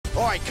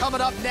All right, coming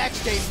up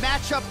next, a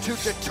matchup to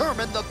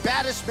determine the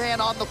baddest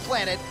man on the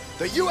planet.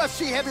 The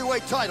UFC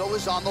heavyweight title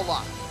is on the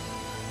line.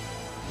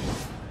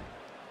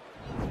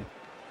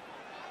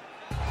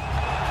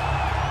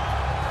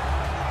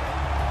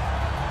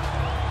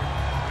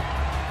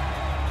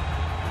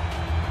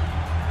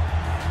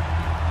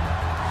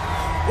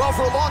 Well,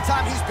 for a long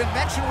time, he's been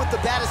mentioned with the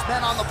baddest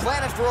men on the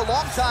planet. For a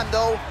long time,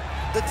 though,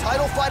 the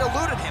title fight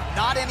eluded him.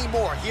 Not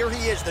anymore. Here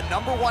he is, the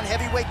 #1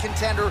 heavyweight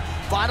contender,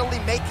 finally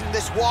making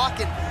this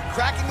walk and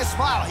cracking a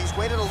smile. He's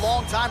waited a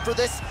long time for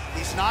this.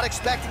 He's not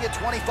expecting a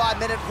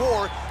 25-minute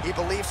war. He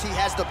believes he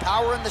has the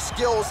power and the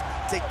skills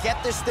to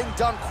get this thing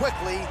done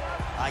quickly.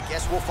 I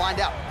guess we'll find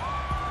out.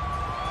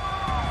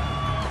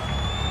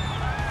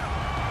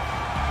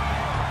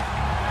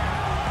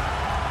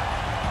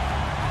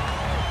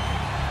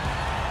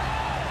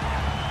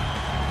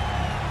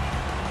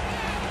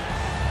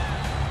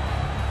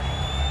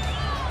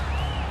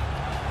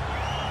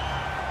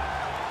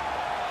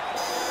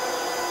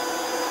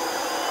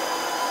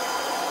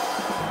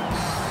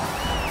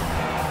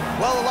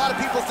 Well, a lot of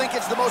people think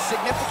it's the most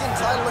significant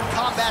title in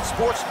combat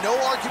sports. No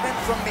argument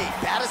from me.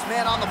 Baddest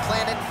man on the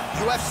planet,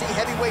 UFC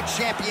heavyweight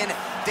champion.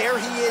 There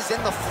he is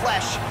in the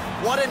flesh.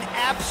 What an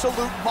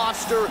absolute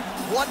monster.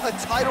 What a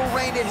title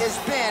reign it has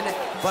been.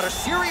 But a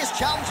serious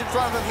challenge in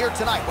front of him here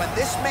tonight. When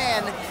this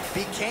man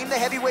became the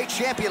heavyweight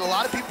champion, a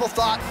lot of people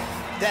thought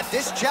that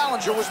this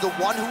challenger was the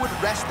one who would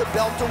wrest the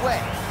belt away.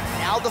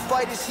 Now the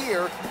fight is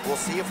here. We'll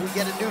see if we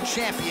get a new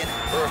champion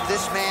or if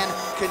this man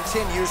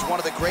continues one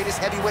of the greatest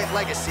heavyweight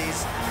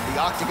legacies the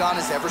Octagon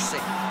has ever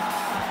seen.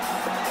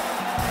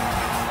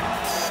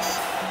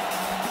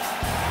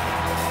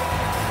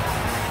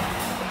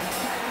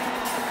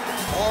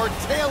 Our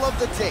tale of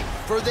the tape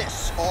for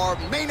this, our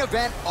main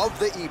event of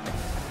the evening.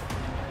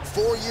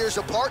 4 years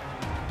apart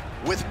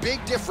with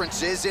big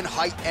differences in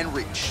height and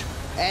reach.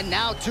 And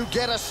now to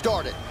get us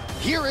started,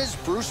 here is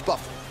Bruce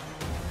Buffer.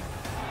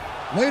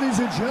 Ladies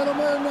and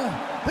gentlemen,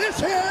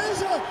 this is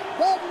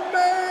the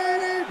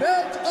main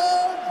event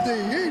of the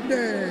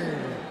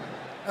evening.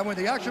 And when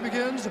the action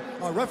begins,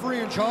 our referee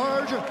in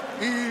charge,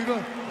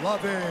 Yves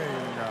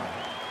Lavigne.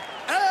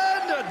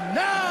 And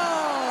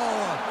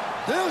now,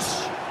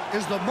 this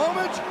is the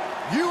moment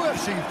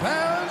UFC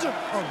fans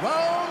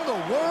around the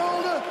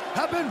world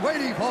have been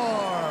waiting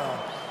for.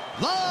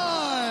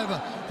 Live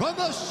from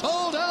the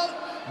sold-out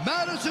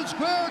Madison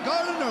Square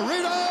Garden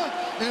Arena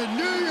in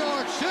New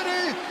York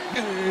City,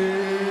 it's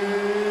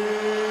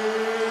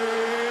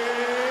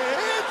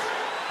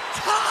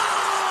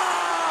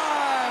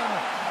time!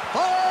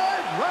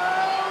 5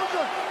 rounds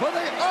for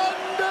the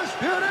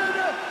undisputed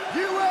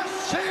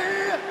UFC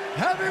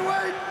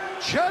Heavyweight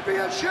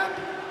Championship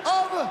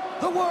of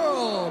the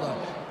world.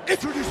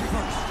 Introducing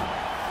first,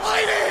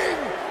 fighting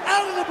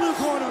out of the blue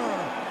corner.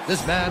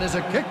 This man is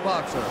a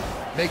kickboxer,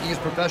 making his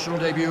professional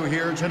debut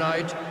here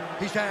tonight.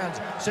 He stands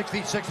 6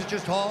 feet 6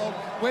 inches tall,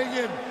 weighing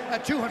in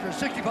at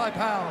 265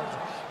 pounds,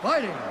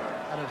 fighting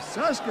out of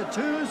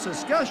Saskatoon,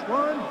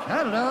 Saskatchewan,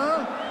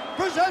 Canada,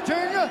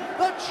 presenting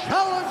the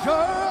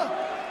challenger,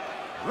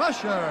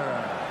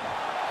 Russia.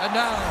 And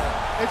now,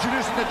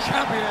 introducing the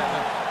champion,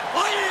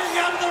 fighting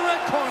out of the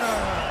red corner.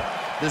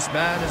 This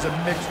man is a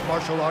mixed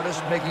martial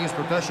artist making his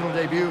professional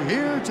debut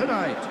here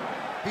tonight.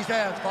 He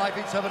stands 5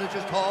 feet 7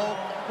 inches tall,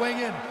 weighing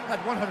in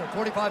at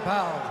 145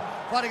 pounds,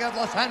 fighting out of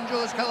Los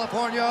Angeles,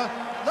 California.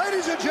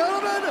 Ladies and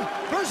gentlemen,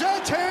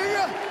 presenting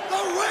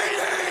the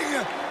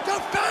reigning,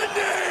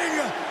 defending,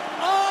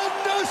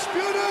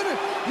 undisputed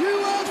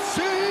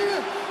UFC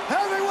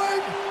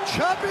heavyweight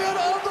champion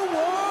of the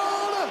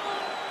world,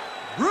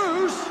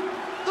 Bruce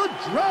the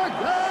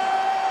Dragon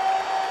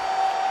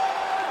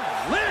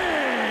Lee.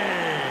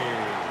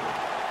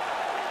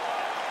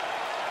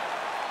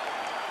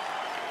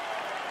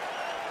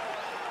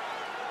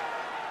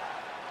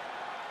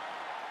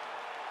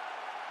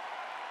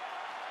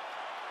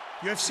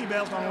 UFC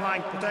belt on the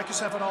line. Protect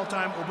yourself at all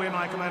time. Obey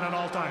my command at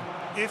all time.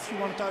 If you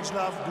want to touch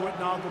love, do it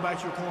now. Go back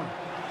to your corner.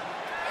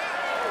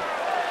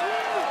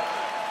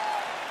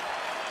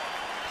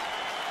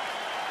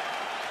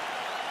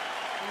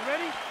 Are you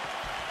ready?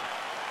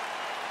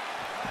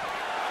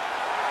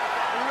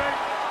 Are you ready?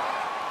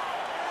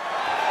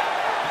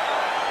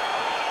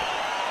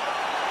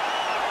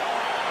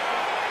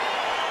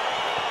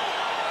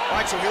 All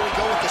right, so here we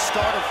go with the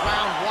start of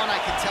round 1. I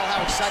can tell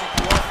how excited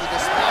you are for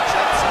this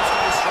matchup. Seems to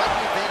be a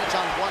striking advantage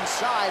on one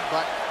side,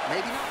 but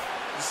maybe not.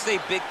 This is a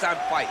big-time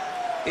fight.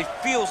 It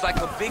feels like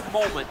a big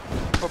moment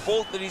for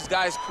both of these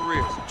guys'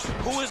 careers.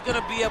 Who is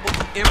going to be able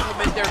to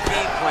implement their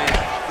game plan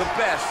the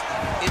best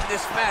in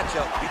this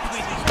matchup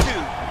between these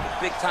two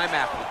big-time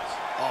athletes?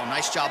 Oh,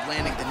 nice job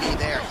landing the knee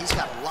there. He's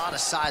got a lot of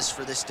size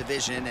for this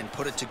division and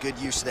put it to good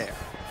use there.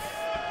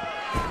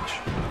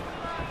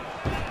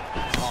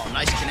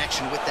 Nice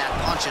connection with that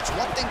punch. It's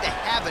one thing to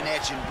have an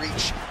edge and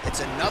reach.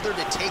 It's another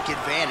to take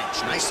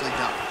advantage. Nicely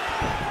done.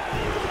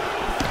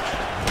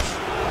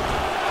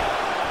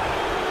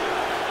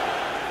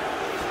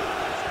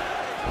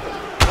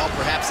 Well,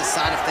 perhaps a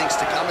sign of things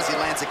to come as he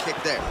lands a kick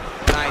there.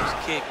 Nice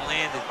kick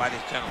landed by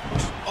this gentleman.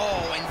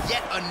 Oh, and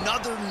yet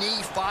another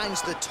knee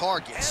finds the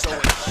target. So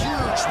a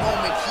huge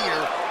moment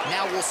here.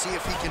 Now we'll see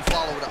if he can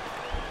follow it up.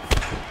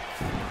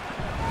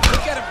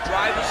 Look at him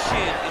drive his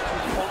shin into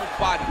his opponent's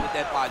body with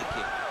that body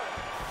kick.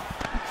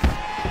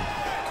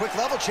 Quick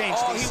level change,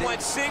 Oh, DC. he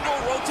went single,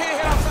 rotate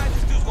head outside.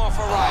 This dude's going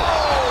for a ride.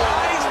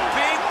 Oh, nice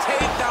big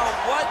takedown.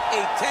 What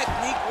a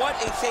technique, what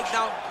a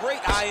takedown.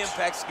 Great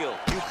high-impact skill.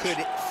 You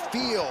could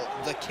feel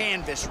the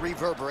canvas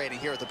reverberating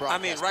here at the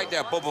broadcast. I mean, right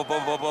there. Boom, boom,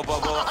 boom, boom, boom,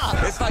 boom, boom.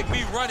 It's like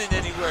me running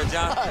anywhere,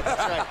 John.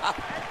 That's right.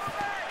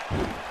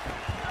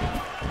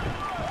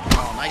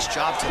 Oh, nice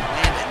job to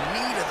land a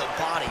knee to the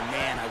body.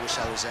 Man, I wish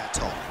I was that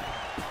tall.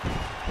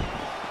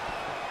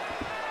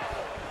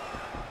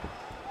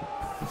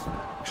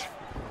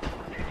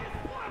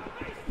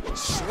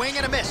 Swing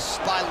and a miss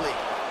by Lee.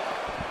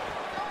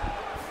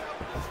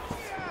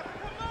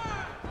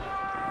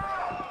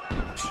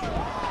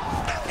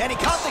 And he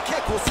caught the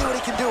kick. We'll see what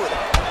he can do with it.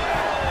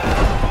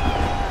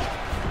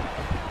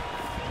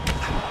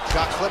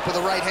 Shot clip with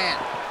the right hand.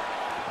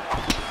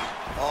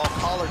 Oh,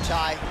 collar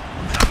tie.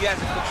 He has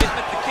a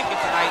commitment to kicking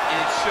tonight,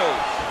 and it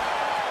shows.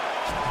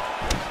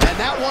 And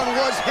that one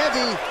was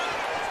heavy.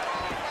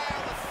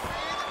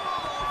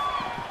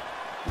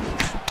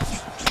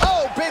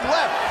 Oh, big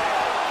left.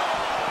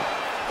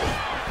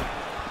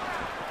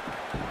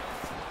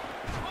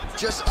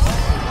 Just as he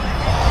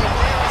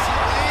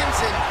lands,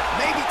 and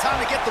maybe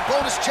time to get the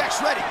bonus checks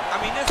ready. I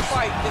mean, this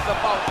fight is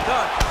about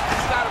done.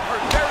 He's got him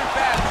hurt very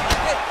bad with his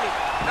head kick.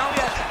 Now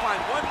he has to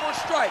find one more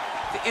strike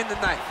to end the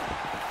night.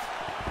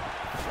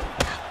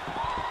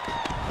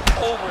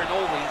 Over and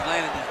over, he's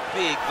landing these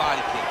big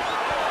body kicks.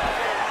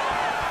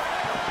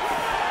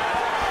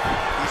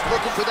 He's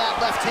looking for that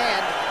left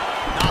hand.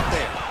 Not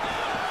there.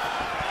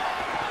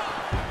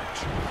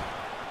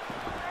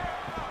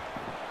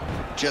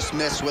 Just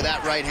missed with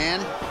that right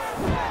hand.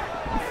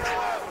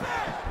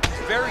 It's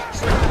very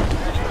tricky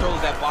when he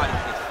throws that body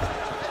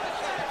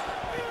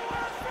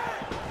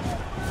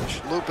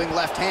kick. Looping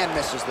left hand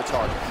misses the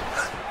target.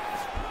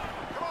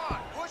 Come on,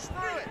 push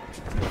through it.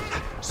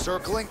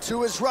 Circling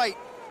to his right.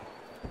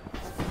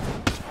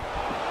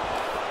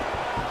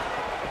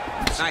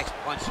 Nice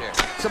punch there.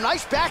 Some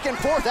nice back and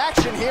forth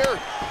action here.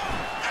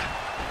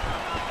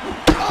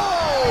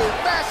 Oh,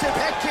 massive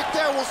head kick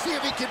there. We'll see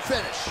if he can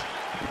finish.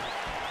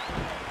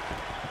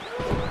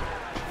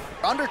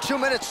 Under 2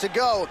 minutes to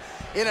go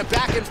in a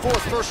back and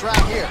forth first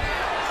round here.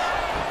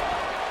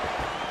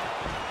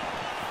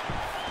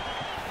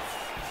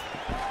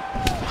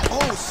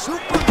 Oh,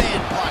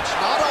 Superman punch.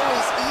 Not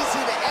always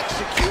easy to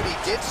execute. He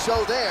did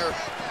so there.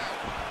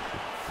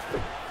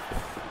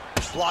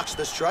 Blocks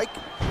the strike.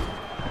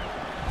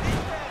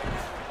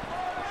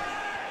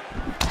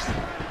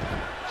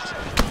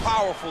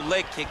 Powerful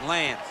leg kick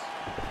lands.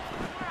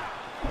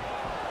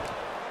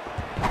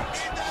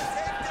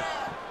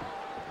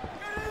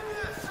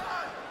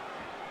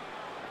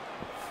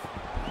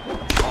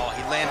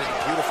 Landed a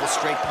beautiful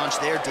straight punch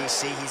there,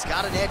 DC. He's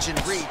got an edge in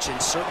reach and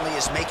certainly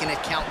is making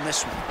it count in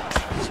this one.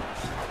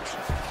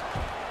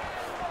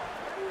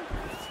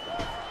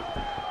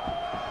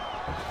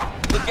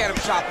 Look at him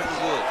chopping the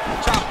wood.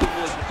 Chop the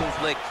wood with those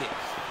leg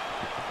kicks.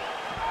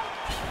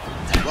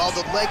 Well,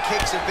 the leg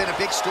kicks have been a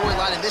big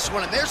storyline in this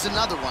one, and there's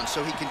another one,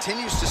 so he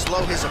continues to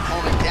slow his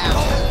opponent down.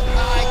 Oh,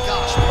 my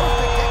gosh,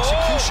 perfect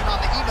execution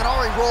on the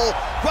Imanari roll,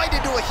 right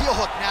into a heel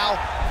hook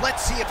now. Let's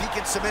see if he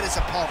can submit his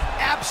opponent.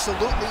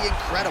 Absolutely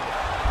incredible.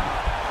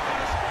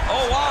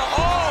 Oh, wow,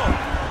 oh!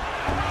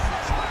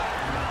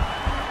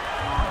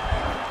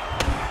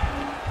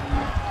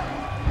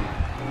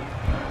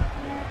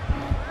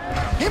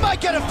 He might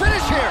get a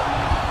finish here.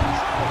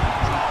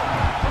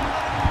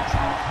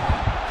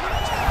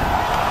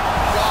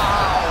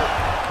 Wow.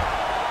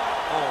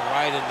 Oh,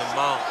 right in the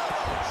mouth.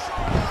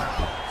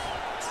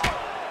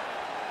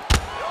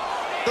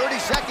 30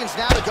 seconds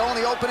now to go in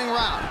the opening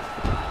round.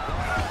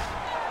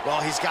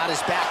 Well, he's got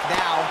his back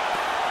now.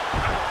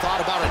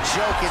 Thought about a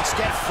joke,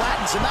 instead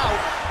flattens him out.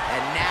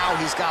 And now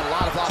he's got a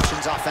lot of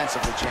options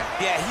offensively, Jim.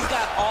 Yeah, he's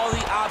got all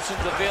the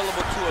options available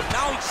to him.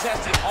 Now he just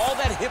has to get all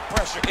that hip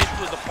pressure into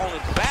his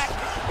opponent's back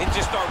and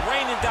just start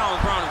raining down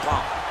ground and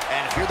pound.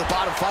 And if you're the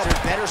bottom fighter,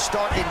 better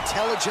start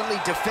intelligently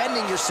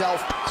defending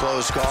yourself.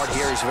 Close guard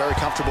here. He's very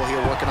comfortable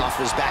here working off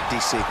of his back,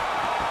 DC.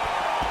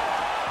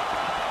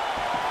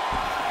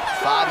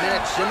 5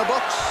 minutes in the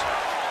books.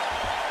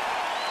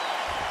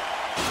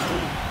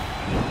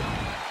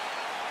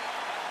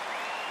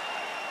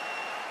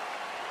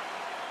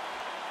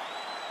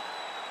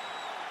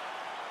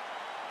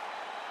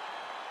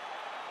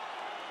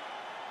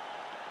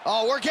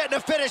 Oh, we're getting a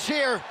finish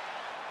here.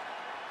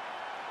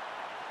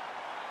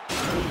 Woo.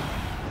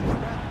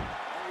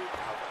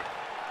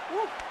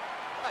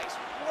 Nice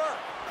work.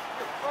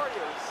 Your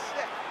cardio is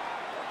sick.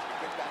 Once you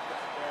get back up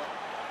there,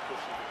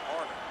 push even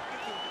harder.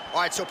 All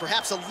right, so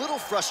perhaps a little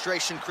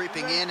frustration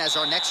creeping in as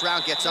our next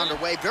round gets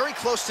underway. Very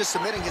close to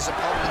submitting his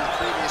opponent in the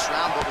previous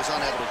round, but was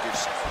unable to do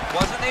so.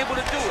 Wasn't able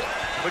to do it,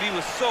 but he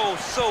was so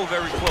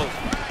very close.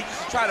 He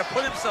just tried to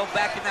put himself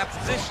back in that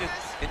position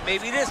And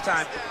maybe this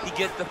time, he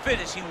gets the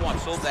finish he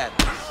wants so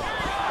badly.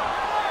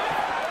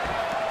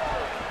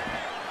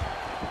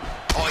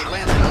 Oh, he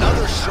lands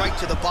another strike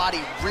to the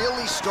body,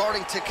 really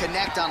starting to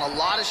connect on a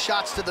lot of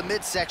shots to the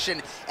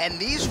midsection, and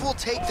these will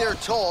take their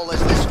toll as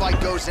this fight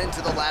goes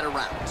into the latter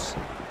rounds.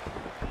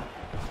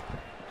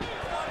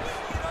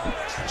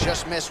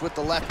 Just missed with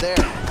the left there.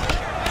 Ooh,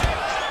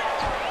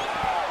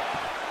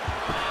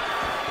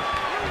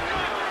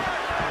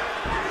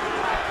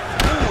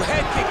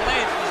 head kick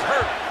lands, he's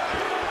hurt.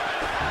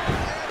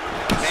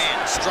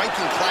 Man,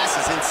 striking class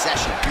is in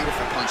session.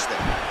 Beautiful punch there.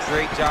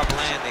 Great job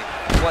landing.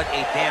 What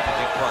a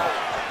damaging punch.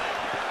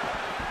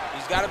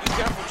 He's got to be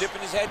careful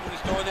dipping his head when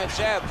he's throwing that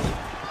jab.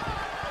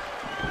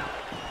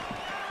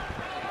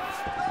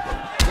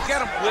 Look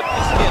at him whip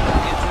his hip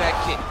into that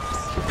kick.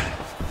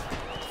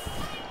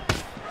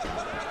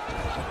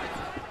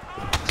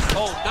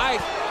 Oh,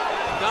 nice.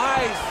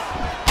 Nice.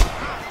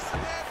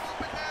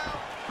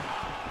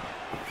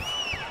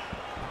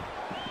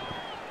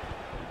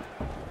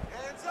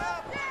 Hands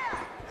up.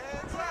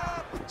 Hands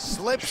up.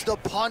 Slips the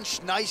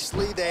punch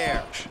nicely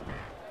there.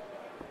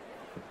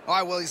 All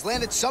right, well, he's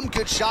landed some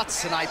good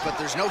shots tonight, but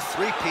there's no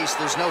three-piece,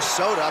 there's no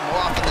soda. More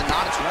often than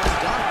not, it's one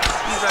and done.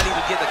 He's not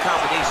even getting a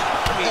combination.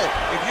 I mean,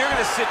 if you're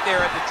gonna sit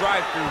there at the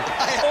drive-thru,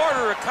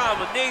 order a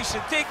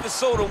combination, take the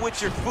soda with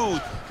your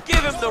food,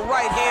 give him the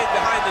right hand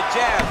behind the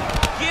jab,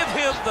 give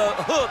him the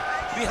hook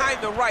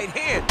behind the right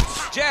hand.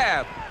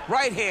 Jab,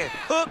 right hand,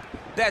 hook,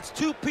 that's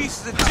 2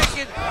 pieces of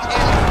chicken and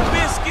a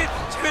biscuit.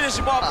 Finish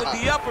him off with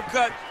the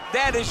uppercut.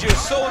 That is your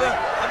soda.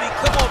 I mean,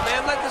 come on,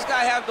 man, let this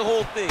guy have the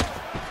whole thing.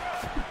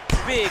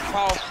 Big,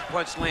 powerful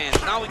punch lands.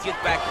 Now we get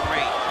back to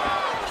range.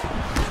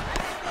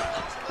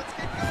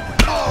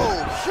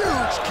 Oh,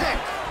 huge kick.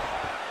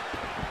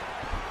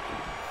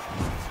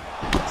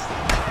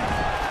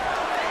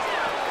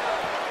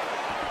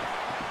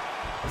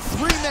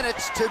 Three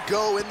minutes to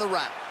go in the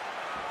round.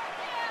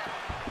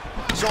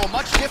 So a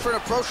much different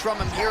approach from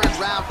him here in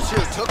round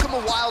 2. Took him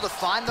a while to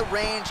find the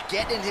range,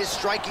 get in his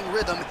striking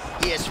rhythm.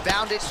 He has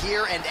found it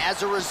here, and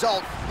as a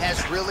result,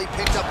 has really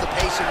picked up the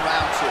pace in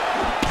round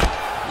 2.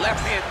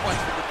 Left hand punch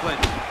from the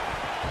clinch.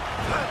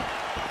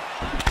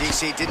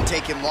 DC, didn't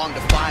take him long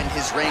to find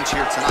his range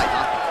here tonight,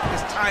 huh?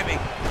 His timing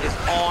is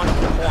on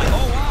point.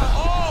 Oh, wow.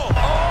 Oh,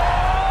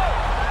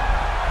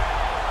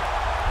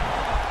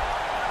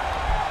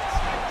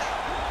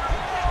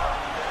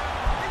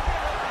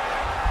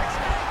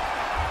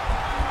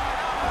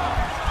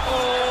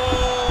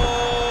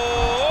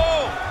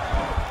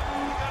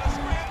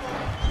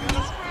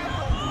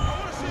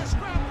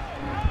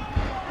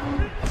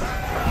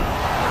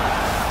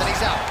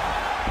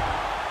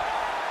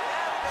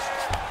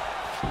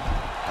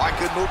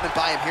 Movement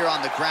by him here on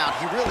the ground.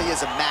 He really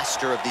is a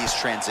master of these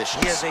transitions.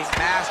 He is a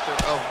master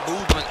of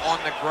movement on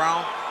the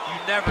ground.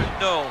 You never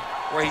know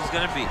where he's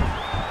going to be.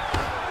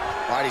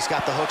 All right, he's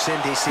got the hooks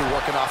in, DC,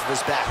 working off of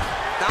his back.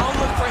 Now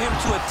look for him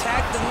to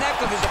attack the neck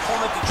of his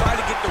opponent to try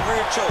to get the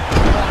rear choke.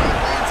 He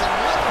lands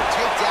another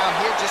takedown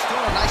here, just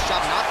doing a nice job,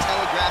 not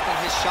telegraphing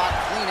his shot,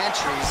 clean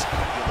entries.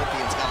 The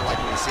Olympian's got to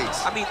like what he sees.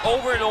 I mean,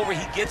 over and over,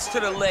 he gets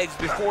to the legs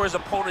before his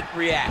opponent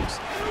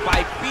reacts.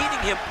 By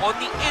beating him on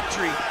the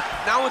entry,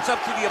 now it's up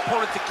to the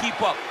opponent to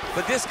keep up.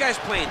 But this guy's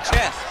playing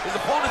chess. His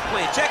opponent's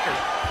playing checkers.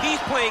 He's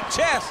playing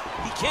chess.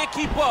 He can't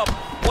keep up.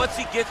 Once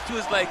he gets to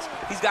his legs,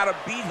 he's got to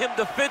beat him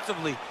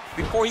defensively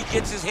before he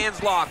gets his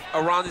hands locked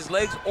around his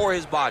legs or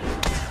his body.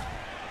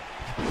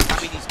 I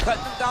mean, he's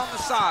cutting him down the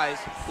sides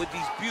with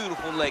these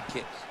beautiful leg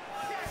kicks.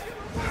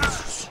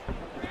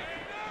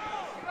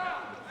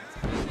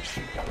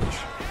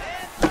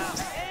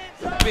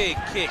 Big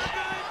kick.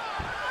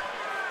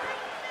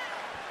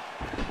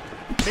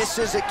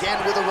 Misses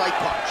again with a right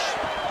punch.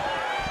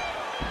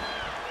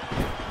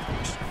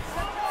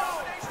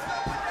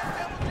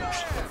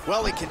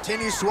 Well, he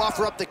continues to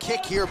offer up the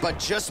kick here, but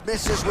just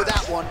misses with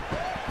that one.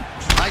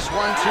 Nice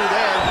 1-2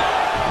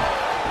 there.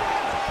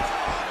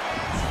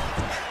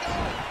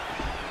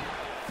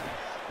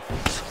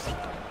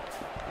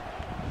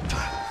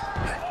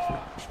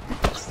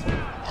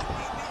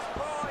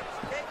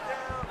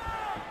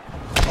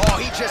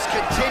 Just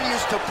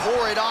continues to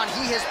pour it on.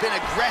 He has been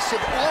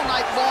aggressive all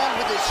night long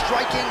with his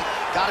striking.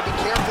 Got to be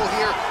careful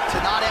here to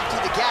not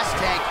empty the gas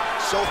tank.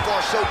 So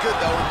far, so good,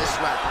 though, in this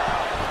round.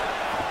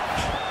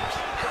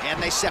 And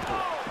they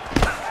separate.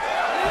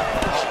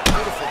 Oh,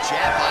 beautiful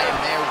jab by him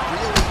there,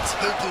 really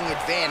taking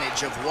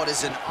advantage of what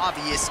is an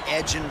obvious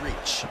edge and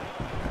reach.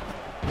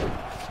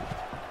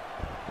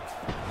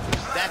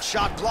 That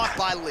shot blocked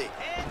by Lee.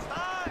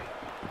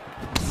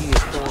 He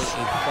is throwing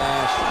a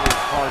fast, straight,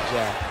 hard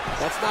jab.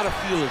 That's not a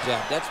feeler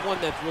jab. That's one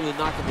that's really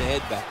knocking the head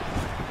back.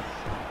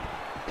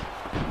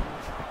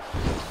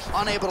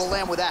 Unable to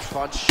land with that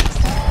punch. You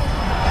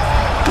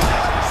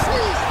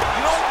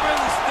don't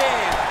really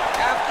stand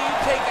after you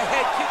take a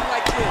head kick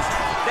like this.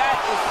 That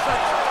is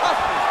such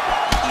toughness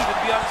to even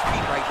be on his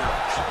feet right now.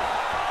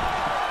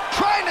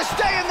 Trying to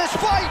stay in this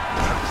fight.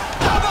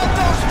 How about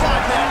those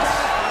 5 minutes?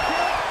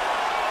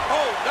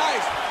 Oh,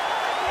 nice.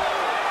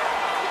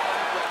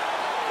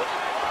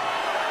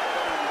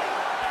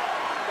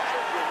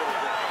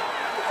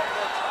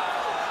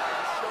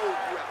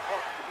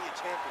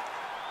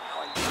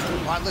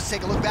 All right, let's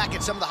take a look back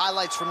at some of the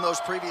highlights from those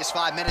previous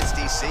 5 minutes,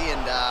 DC,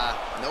 and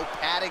no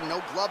padding,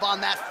 no glove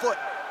on that foot.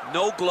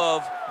 No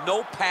glove,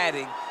 no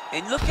padding,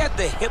 and look at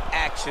the hip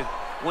action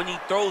when he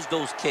throws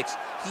those kicks.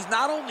 He's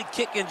not only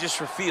kicking just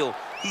for feel,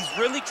 he's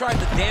really trying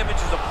to damage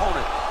his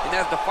opponent, and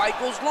as the fight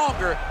goes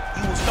longer,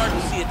 you will start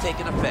to see it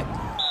taking effect.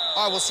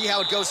 All right, we'll see how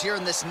it goes here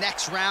in this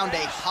next round.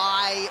 A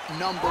high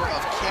number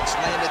of kicks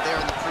landed there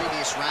in the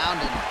previous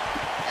round, and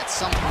at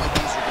some point,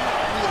 these are going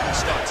to really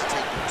start to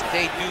take their toll.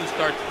 They do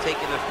start to take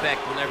an effect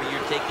whenever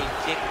you're taking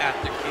kick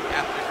after kick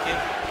after kick,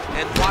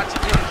 and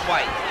watching him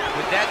fight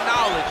with that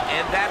knowledge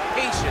and that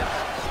patience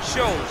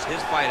shows his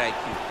fight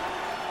IQ.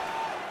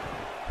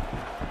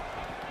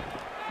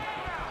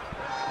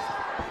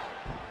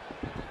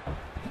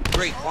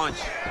 Great punch.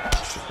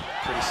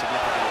 Pretty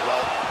significant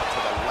well to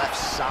the left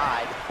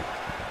side.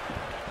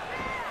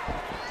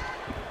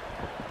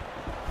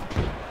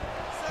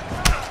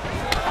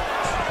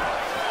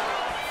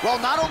 Well,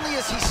 not only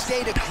has he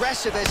stayed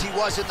aggressive as he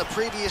was in the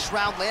previous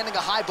round, landing a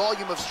high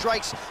volume of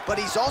strikes, but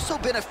he's also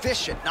been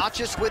efficient, not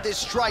just with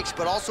his strikes,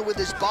 but also with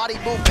his body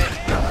movement.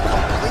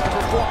 Complete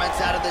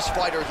performance out of this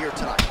fighter here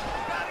tonight.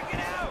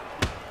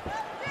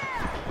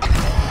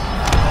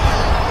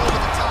 Over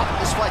the top,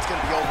 this fight's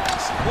gonna be over,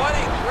 DC. What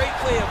a great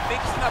way of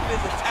mixing up his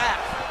attack.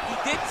 He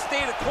didn't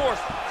stay the course.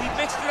 He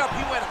mixed it up.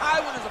 He went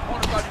high when his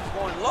opponent thought he was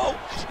going low,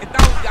 and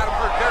now he's got him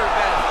hurt very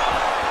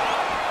badly.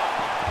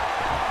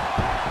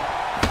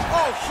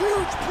 Oh,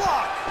 huge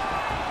block!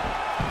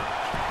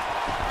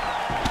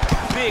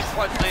 Big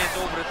punch lands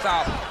over the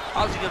top.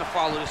 How's he gonna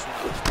follow this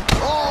one?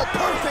 Oh,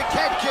 perfect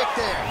head kick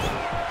there.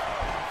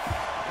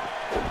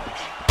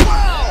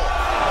 Wow!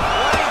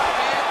 What a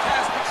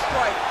fantastic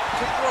strike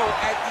to throw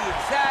at the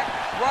exact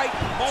right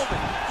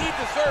moment. He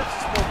deserves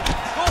this moment.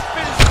 Go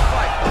finish the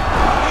fight.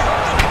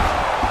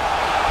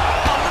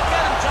 Now look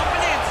at him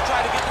jumping in to try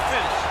to get the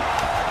finish.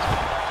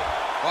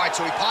 All right,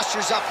 so he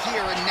postures up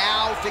here and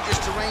now figures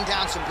to rain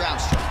down some ground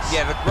strikes.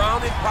 Yeah, the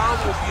ground and pound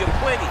will be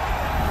aplenty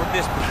from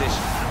this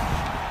position.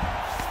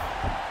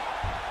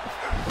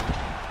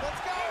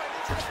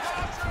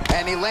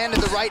 And he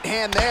landed the right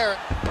hand there.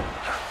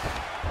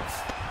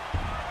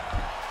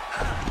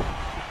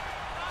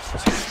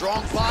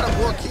 Strong bottom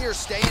work here,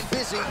 staying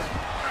busy. Oh,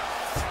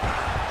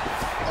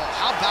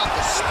 how about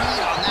the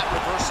speed on that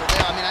reversal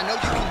there? I mean, I know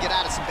you can get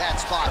out of some bad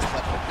spots,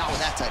 but not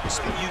with that type of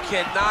speed. You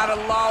cannot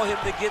allow him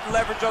to get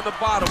leverage on the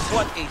bottom.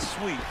 What a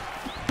sweep.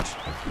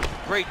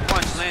 Great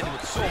punch landed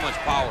with so much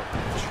power.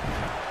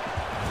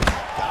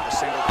 Got a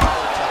single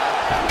collar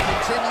tie.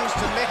 Continues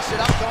to mix it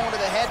up, going to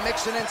the head,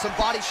 mixing in some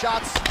body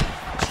shots.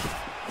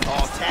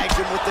 Oh, tags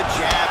him with the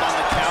jab on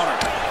the counter.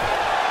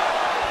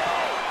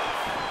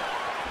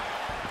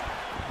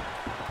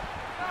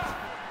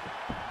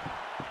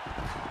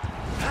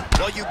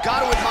 Well, you got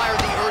to admire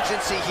the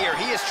urgency here.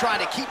 He is trying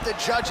to keep the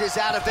judges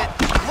out of it,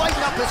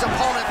 lighten up his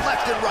opponent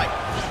left and right.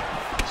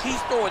 He's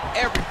throwing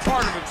every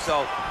part of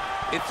himself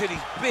into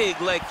these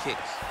big leg kicks.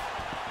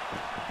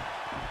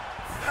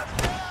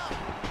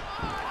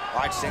 All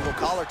right, single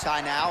collar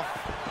tie now.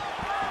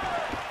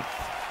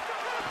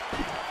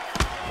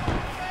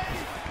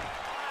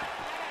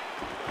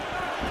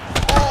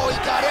 Oh, he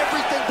got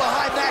everything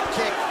behind that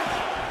kick.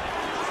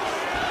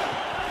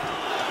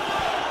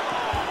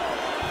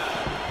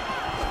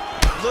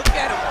 Look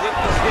at him whip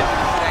his hip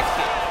into that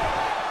kick.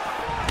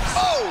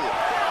 Oh!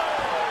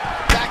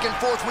 Back and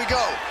forth we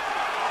go.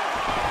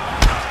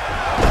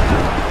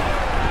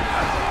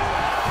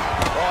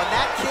 Oh, and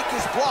that kick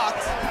is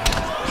blocked.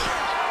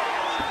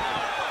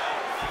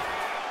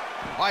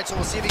 All right, so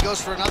we'll see if he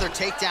goes for another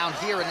takedown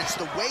here, and it's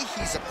the way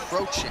he's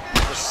approaching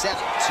the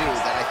setup, too,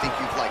 that I think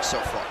you've liked so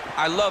far.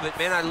 I love it,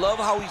 man. I love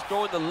how he's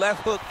throwing the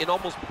left hook and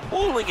almost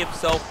pulling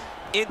himself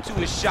into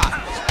his shot.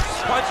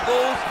 Punch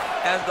goes,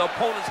 as the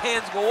opponent's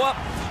hands go up,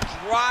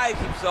 he drives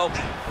himself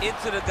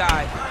into the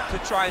guy to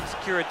try and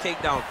secure a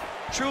takedown.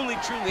 Truly,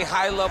 truly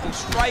high-level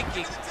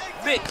striking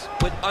mixed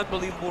with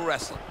unbelievable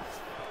wrestling.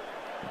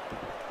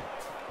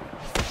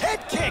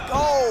 Head kick.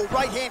 Oh,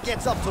 right hand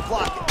gets up to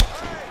block it.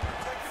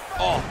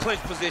 Oh,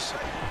 clinch position.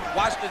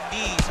 Watch the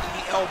knees and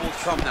the elbows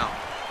come now.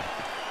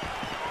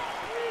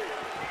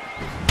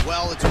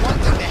 Well, it's one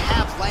thing to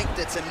have length,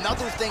 it's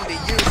another thing to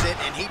use it,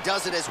 and he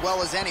does it as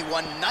well as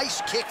anyone.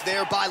 Nice kick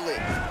there by Lee.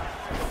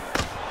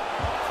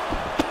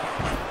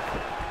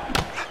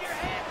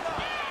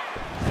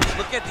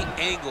 Look at the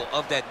angle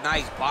of that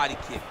nice body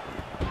kick.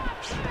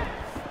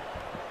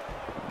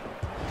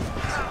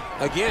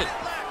 Again,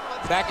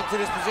 back into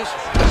this position.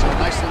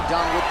 Nicely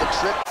done with the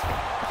trip.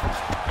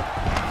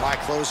 All right,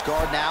 close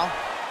guard now.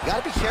 You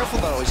gotta be careful,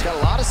 though. He's got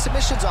a lot of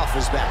submissions off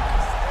his back.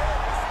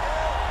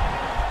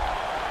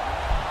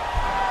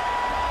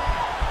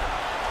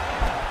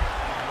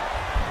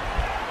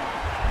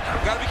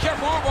 Gotta be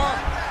careful, armbar.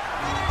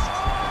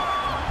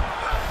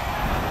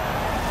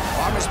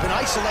 Armor's been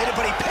isolated,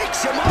 but he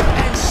picks him up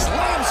and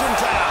slams him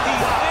down. He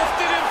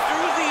lifted him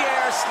through the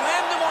air,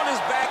 slammed him on his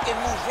back, and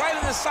moved right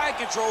into side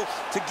control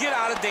to get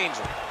out of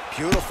danger.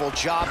 Beautiful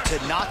job to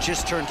not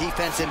just turn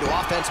defense into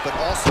offense, but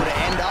also to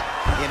end up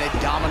in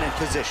a dominant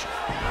position.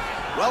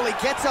 Well, he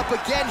gets up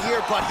again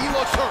here, but he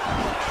looks hurt.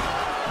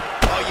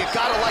 Oh, you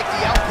gotta like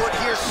the output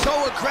here. So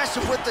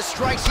aggressive with the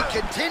strikes. He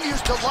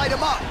continues to light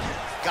him up.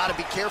 Gotta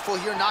be careful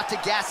here not to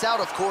gas out,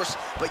 of course,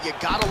 but you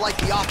gotta like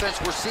the offense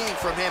we're seeing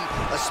from him,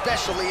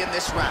 especially in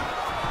this round.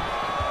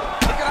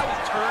 Look at how he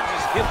turns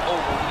his hip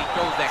over when he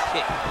throws that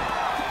kick.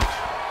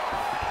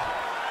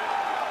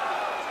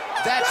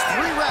 That's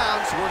 3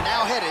 rounds. We're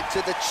now headed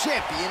to the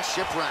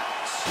championship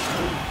rounds.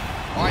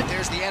 All right,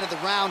 there's the end of the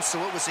round, so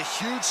it was a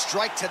huge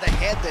strike to the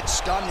head that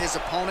stunned his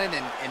opponent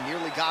and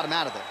nearly got him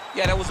out of there.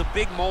 Yeah, that was a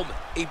big moment.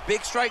 A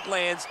big strike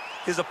lands,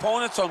 his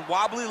opponent's on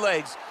wobbly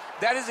legs.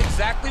 That is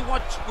exactly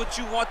what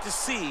you want to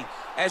see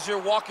as you're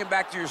walking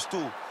back to your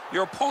stool.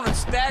 Your opponent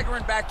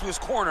staggering back to his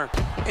corner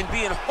and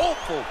being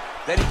hopeful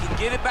that he can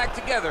get it back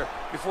together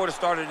before the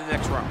start of the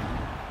next round.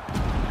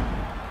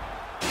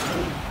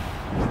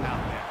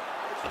 Out there.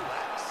 Just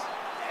relax.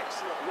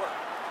 Excellent work.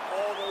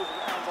 All those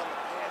rounds on the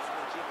pads in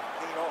the gym have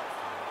paid off.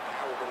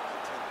 Now we're going to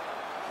continue.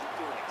 Keep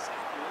doing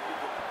exactly what you're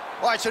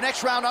doing. All right, so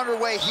next round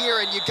underway here,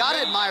 and you got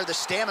to admire the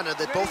stamina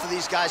that both of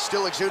these guys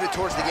still exuded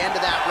towards the end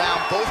of that round.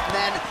 Both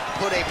men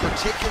put a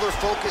particular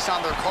focus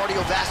on their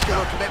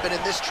cardiovascular commitment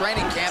in this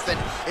training camp, and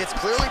it's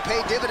clearly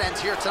paid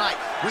dividends here tonight.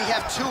 We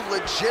have 2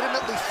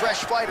 legitimately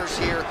fresh fighters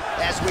here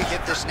as we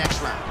hit this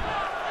next round.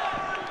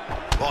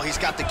 Well, he's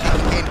got the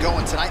kicking game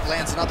going tonight,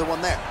 lands another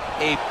one there.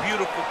 A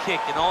beautiful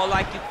kick, and all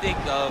I can think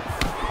of,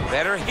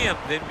 better him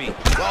than me.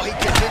 Well, he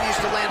continues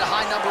to land a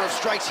high number of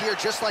strikes here,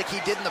 just like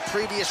he did in the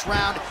previous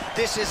round.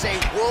 This is a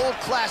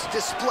world-class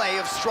display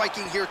of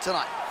striking here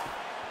tonight.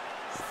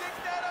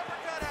 Stick that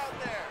uppercut out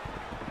there.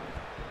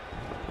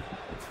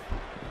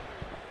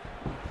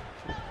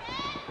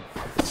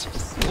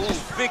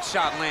 Ooh, big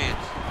shot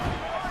lands.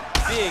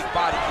 Big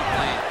body kick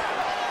lands.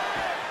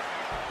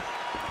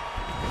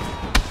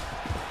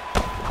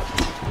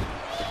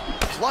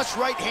 Flush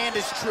right hand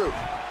is true.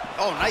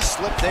 Oh, nice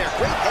slip there.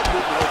 Great head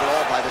movement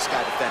overall by this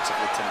guy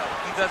defensively tonight.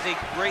 He does a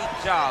great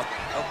job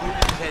of moving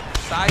his head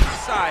side to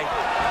side,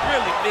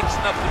 really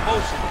mixing up the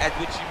motion at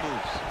which he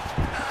moves.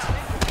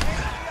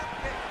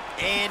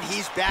 And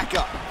he's back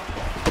up.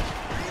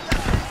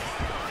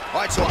 All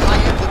right, so a high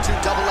amplitude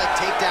double leg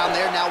takedown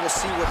there. Now we'll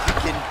see what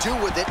he can do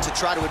with it to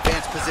try to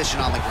advance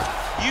position on the ground.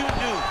 You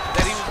knew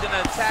that he was going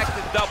to attack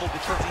the double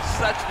because he's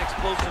such an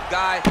explosive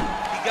guy.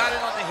 He got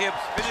it on the hips,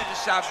 finished the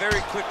shot very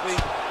quickly.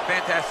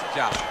 Fantastic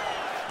job.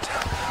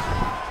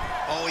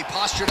 Oh, he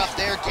postured up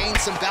there, gained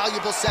some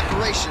valuable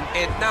separation.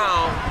 And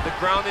now the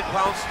ground and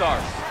pound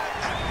starts.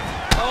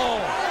 Oh.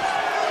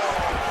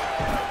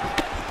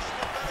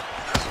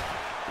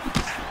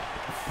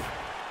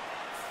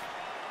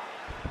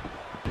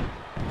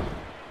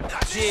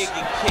 Jig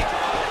and kick.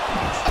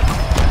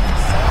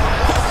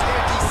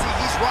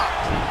 He's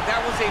rocked. That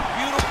was a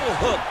beautiful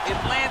hook. It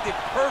landed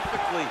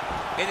perfectly,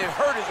 and it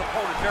hurt his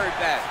opponent very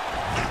bad.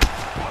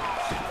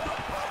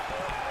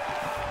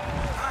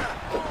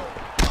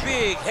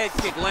 Big head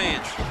kick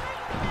lands.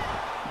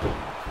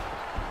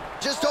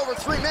 Just over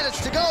 3 minutes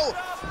to go.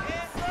 Oh,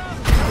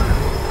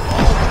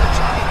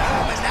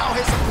 and now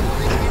his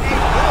opponent in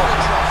a world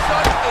of trouble.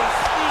 Such a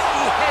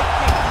sneaky head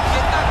kick. He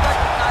did not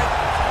recognize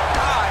the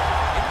guy,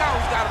 and now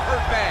he's got him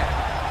hurt bad.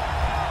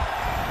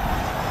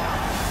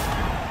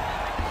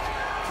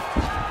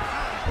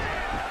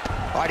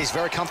 All right, he's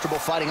very comfortable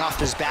fighting off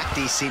his back,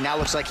 DC. Now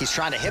looks like he's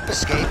trying to hip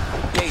escape.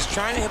 Yeah, he's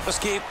trying to hip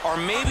escape or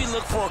maybe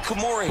look for a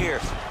Kimura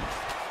here.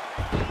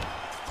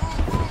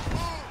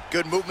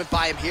 Good movement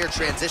by him here,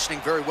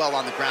 transitioning very well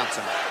on the ground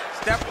tonight.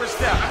 Step for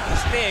step, he's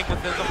staying with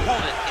his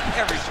opponent in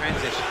every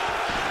transition.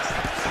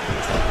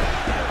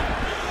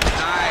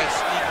 Nice,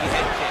 sneaky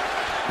head kick.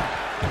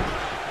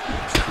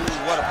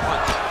 Ooh, what a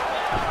punch.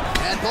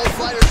 And both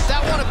fighters,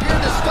 that one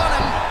appeared to stun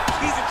him.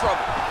 He's in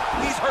trouble.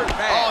 He's hurt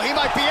bad. Oh, he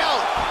might be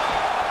out.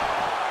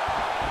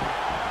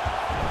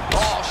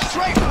 Oh,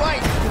 straight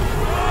right.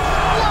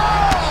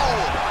 Whoa!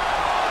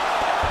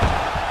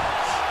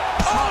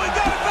 Oh, he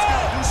got it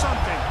back! Do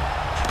something.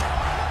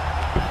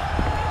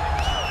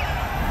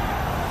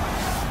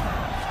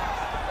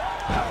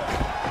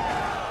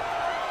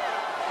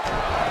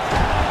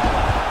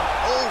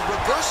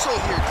 Reversal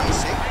here,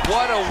 DC.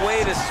 What a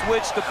way to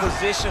switch the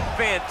position.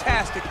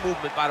 Fantastic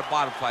movement by the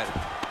bottom fighter.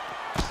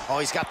 Oh,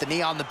 he's got the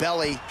knee on the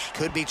belly.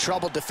 Could be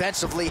trouble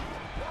defensively.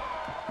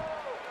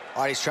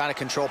 All right, he's trying to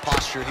control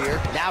posture here.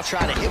 Now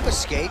trying to hip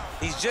escape.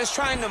 He's just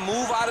trying to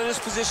move out of this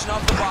position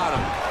off the bottom.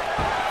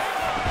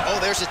 Oh,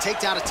 there's a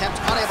takedown attempt.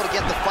 Unable to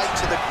get the fight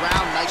to the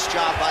ground. Nice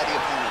job by the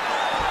opponent.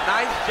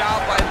 Nice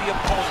job by the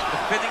opponent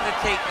defending the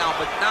takedown,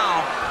 but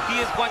now he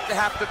is going to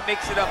have to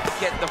mix it up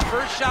again. The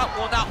first shot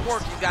will not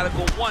work. He's got to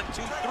go 1,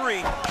 2,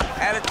 3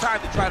 at a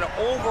time to try to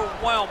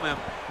overwhelm him,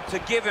 to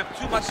give him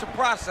too much to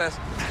process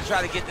to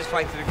try to get this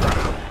fight to the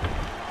ground.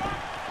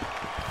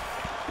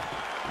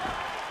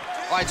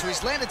 All right, so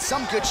he's landed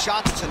some good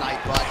shots tonight,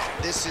 but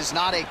this is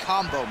not a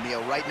combo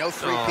meal, right? No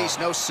three-piece,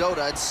 no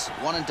soda. It's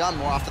one and done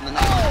more often than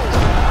not. Oh!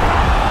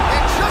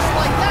 And just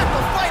like that,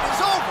 the fight is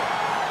over.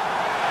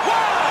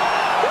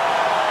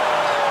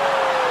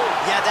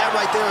 Yeah, that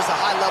right right there is a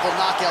high-level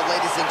knockout,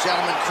 ladies and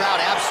gentlemen.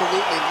 Crowd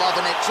absolutely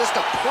loving it. Just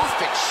a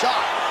perfect shot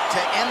to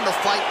end the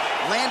fight.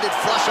 Landed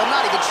flush. I'm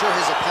not even sure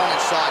his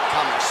opponent saw it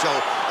coming. So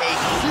a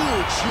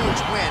huge,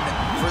 huge win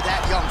for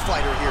that young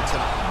fighter here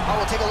tonight. All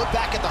right, we'll take a look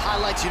back at the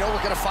highlights. You know we're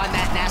going to find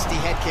that nasty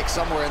head kick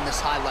somewhere in this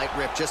highlight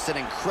rip. Just an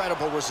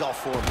incredible result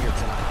for him here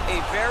tonight.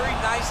 A very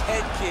nice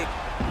head kick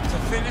to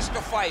finish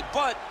the fight,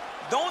 but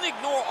don't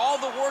ignore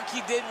all the work he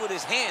did with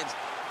his hands.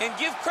 And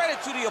give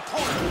credit to the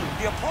opponent.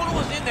 The opponent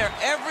was in there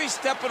every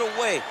step of the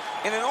way.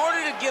 And in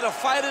order to get a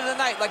fight of the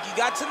night like you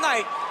got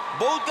tonight,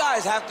 both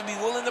guys have to be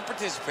willing to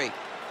participate.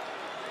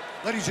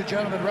 Ladies and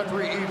gentlemen,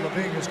 referee Eve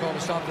Levine has called a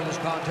stop to this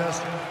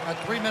contest at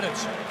 3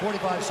 minutes,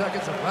 45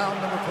 seconds of round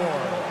number 4.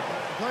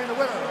 Declaring the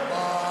winner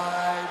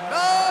by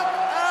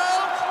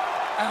knockout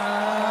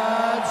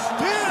and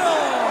still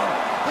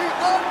the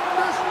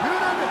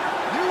undisputed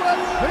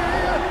UFC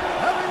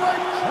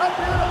heavyweight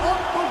champion of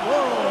the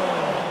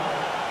world,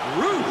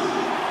 Bruce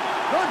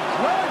the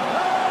Dragon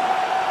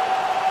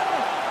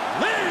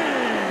Lee.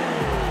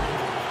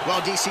 Well,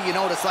 DC, you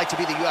know what it's like to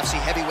be the UFC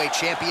heavyweight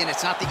champion.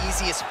 It's not the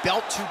easiest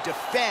belt to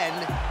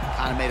defend.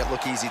 Kind of made it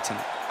look easy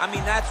tonight. I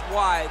mean, that's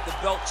why the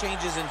belt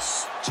changes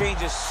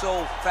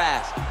so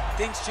fast.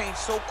 Things change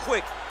so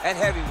quick at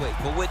heavyweight.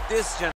 But with this,